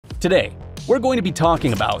Today, we're going to be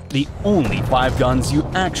talking about the only 5 guns you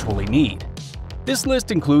actually need. This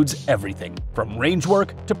list includes everything from range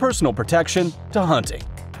work to personal protection to hunting.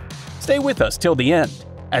 Stay with us till the end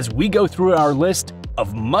as we go through our list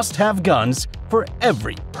of must-have guns for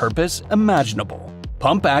every purpose imaginable.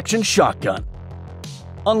 Pump-action shotgun.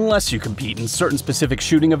 Unless you compete in certain specific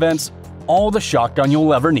shooting events, all the shotgun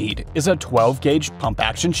you'll ever need is a 12-gauge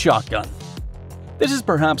pump-action shotgun. This is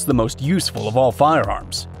perhaps the most useful of all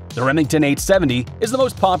firearms. The Remington 870 is the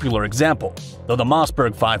most popular example, though the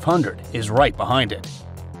Mossberg 500 is right behind it.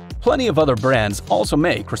 Plenty of other brands also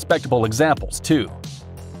make respectable examples too.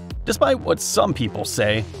 Despite what some people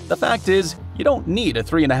say, the fact is you don't need a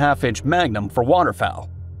 3.5-inch Magnum for waterfowl.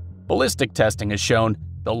 Ballistic testing has shown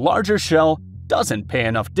the larger shell doesn't pay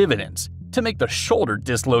enough dividends to make the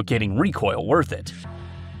shoulder-dislocating recoil worth it.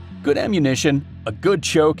 Good ammunition, a good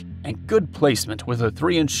choke, and good placement with a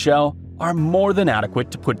 3-inch shell are more than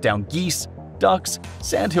adequate to put down geese, ducks,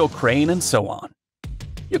 sandhill crane, and so on.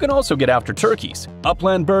 You can also get after turkeys,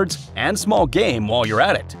 upland birds, and small game while you're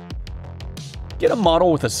at it. Get a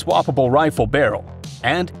model with a swappable rifle barrel,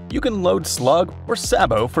 and you can load slug or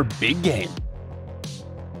sabot for big game.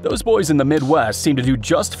 Those boys in the Midwest seem to do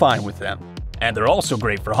just fine with them, and they're also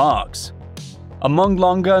great for hogs. Among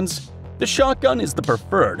long guns, the shotgun is the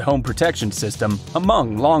preferred home protection system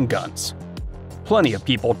among long guns. Plenty of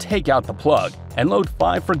people take out the plug and load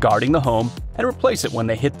 5 for guarding the home and replace it when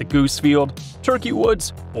they hit the goose field, turkey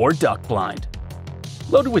woods, or duck blind.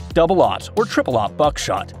 Loaded with double-aught or triple-aught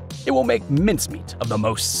buckshot, it will make mincemeat of the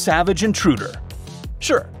most savage intruder.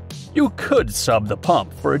 Sure, you could sub the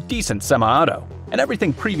pump for a decent semi-auto, and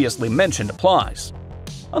everything previously mentioned applies.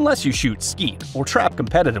 Unless you shoot skeet or trap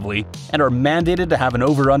competitively and are mandated to have an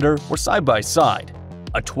over-under or side-by-side,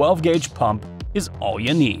 a 12-gauge pump is all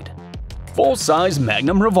you need. Full-size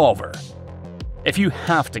Magnum revolver. If you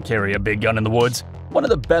have to carry a big gun in the woods, one of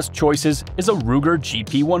the best choices is a Ruger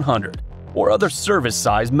GP100 or other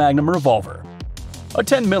service-size Magnum revolver. A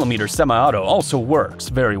 10mm semi-auto also works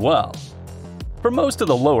very well. For most of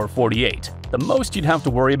the lower 48, the most you'd have to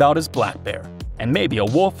worry about is black bear, and maybe a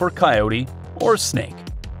wolf or coyote or a snake.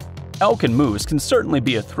 Elk and moose can certainly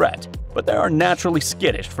be a threat, but they are naturally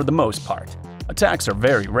skittish for the most part. Attacks are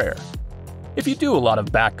very rare. If you do a lot of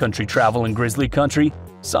backcountry travel in grizzly country,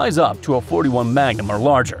 size up to a 41 Magnum or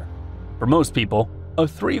larger. For most people, a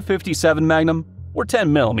 357 Magnum or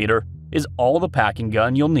 10mm is all the packing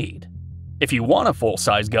gun you'll need. If you want a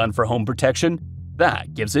full-size gun for home protection,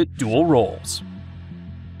 that gives it dual roles.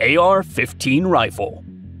 AR-15 rifle.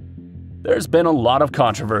 There's been a lot of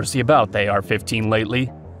controversy about the AR-15 lately.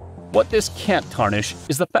 What this can't tarnish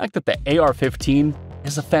is the fact that the AR-15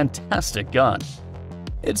 is a fantastic gun.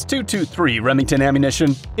 Its .223 Remington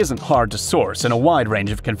ammunition isn't hard to source in a wide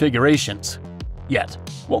range of configurations. Yet,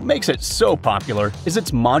 what makes it so popular is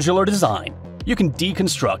its modular design. You can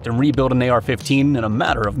deconstruct and rebuild an AR-15 in a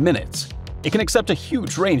matter of minutes. It can accept a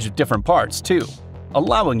huge range of different parts too,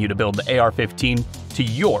 allowing you to build the AR-15 to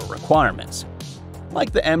your requirements.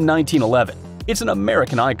 Like the M1911, it's an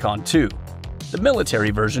American icon too. The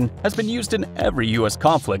military version has been used in every US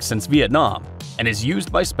conflict since Vietnam and is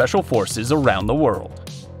used by special forces around the world.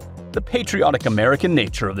 The patriotic American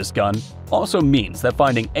nature of this gun also means that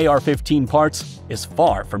finding AR-15 parts is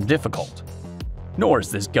far from difficult. Nor is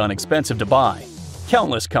this gun expensive to buy.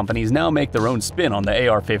 Countless companies now make their own spin on the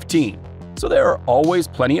AR-15, so there are always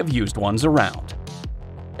plenty of used ones around.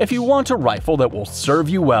 If you want a rifle that will serve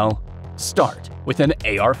you well, start with an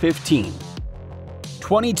AR-15.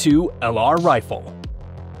 22 LR rifle.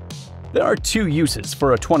 There are 2 uses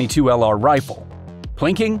for a 22 LR rifle: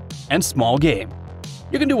 plinking and small game.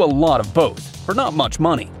 You can do a lot of both for not much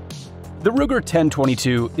money. The Ruger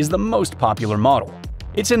 1022 is the most popular model.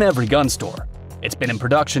 It's in every gun store. It's been in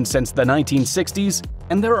production since the 1960s,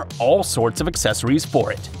 and there are all sorts of accessories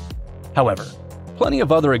for it. However, plenty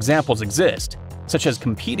of other examples exist, such as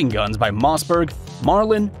competing guns by Mossberg,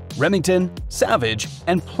 Marlin, Remington, Savage,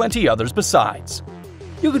 and plenty others besides.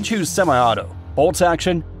 You can choose semi-auto,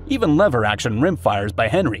 bolt-action, even lever-action rimfires by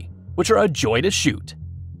Henry, which are a joy to shoot.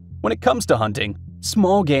 When it comes to hunting,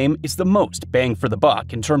 small game is the most bang for the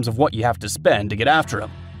buck in terms of what you have to spend to get after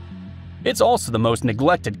them. It's also the most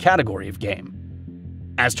neglected category of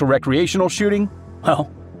game. As to recreational shooting, well,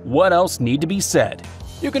 what else need to be said?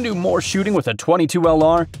 You can do more shooting with a 22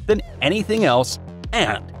 LR than anything else,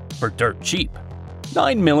 and for dirt cheap.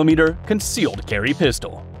 9mm concealed carry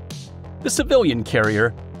pistol. The civilian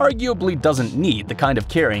carrier arguably doesn't need the kind of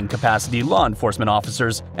carrying capacity law enforcement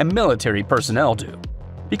officers and military personnel do,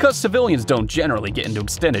 because civilians don't generally get into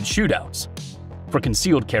extended shootouts. For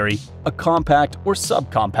concealed carry, a compact or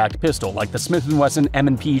subcompact pistol like the Smith & Wesson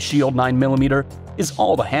M&P Shield 9mm is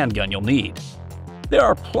all the handgun you'll need. There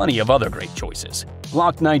are plenty of other great choices: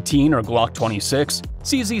 Glock 19 or Glock 26,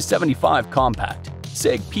 CZ75 Compact,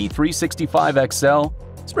 SIG P365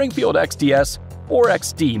 XL, Springfield XDS or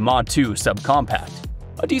XD Mod 2 Subcompact,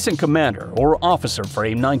 a decent commander or officer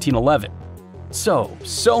frame 1911.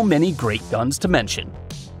 So many great guns to mention.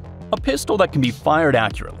 A pistol that can be fired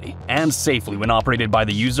accurately and safely when operated by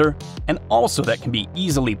the user, and also that can be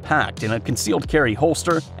easily packed in a concealed carry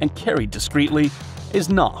holster and carried discreetly, is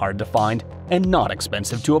not hard to find and not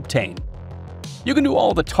expensive to obtain. You can do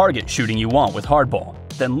all the target shooting you want with hardball,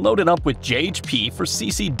 then load it up with JHP for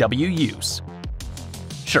CCW use.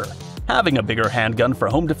 Sure, having a bigger handgun for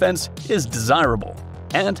home defense is desirable,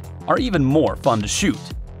 and are even more fun to shoot,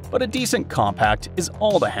 but a decent compact is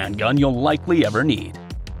all the handgun you'll likely ever need.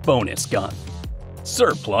 Bonus gun.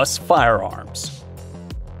 Surplus firearms.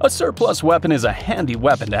 A surplus weapon is a handy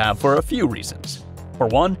weapon to have for a few reasons. For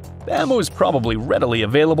one, the ammo is probably readily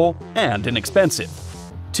available and inexpensive.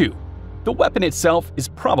 2. The weapon itself is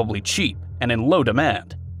probably cheap and in low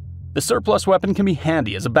demand. The surplus weapon can be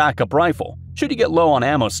handy as a backup rifle should you get low on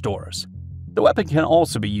ammo stores. The weapon can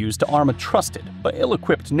also be used to arm a trusted but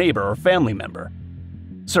ill-equipped neighbor or family member.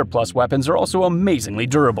 Surplus weapons are also amazingly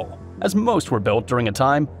durable, as most were built during a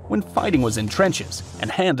time when fighting was in trenches and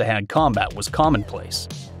hand-to-hand combat was commonplace.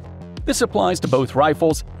 This applies to both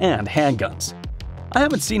rifles and handguns. I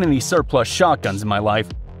haven't seen any surplus shotguns in my life,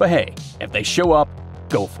 but hey, if they show up,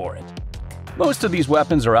 go for it. Most of these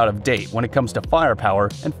weapons are out of date when it comes to firepower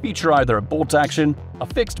and feature either a bolt action, a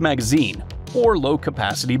fixed magazine, or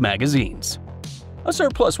low-capacity magazines. A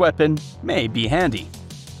surplus weapon may be handy,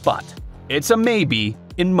 but it's a maybe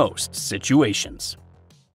in most situations.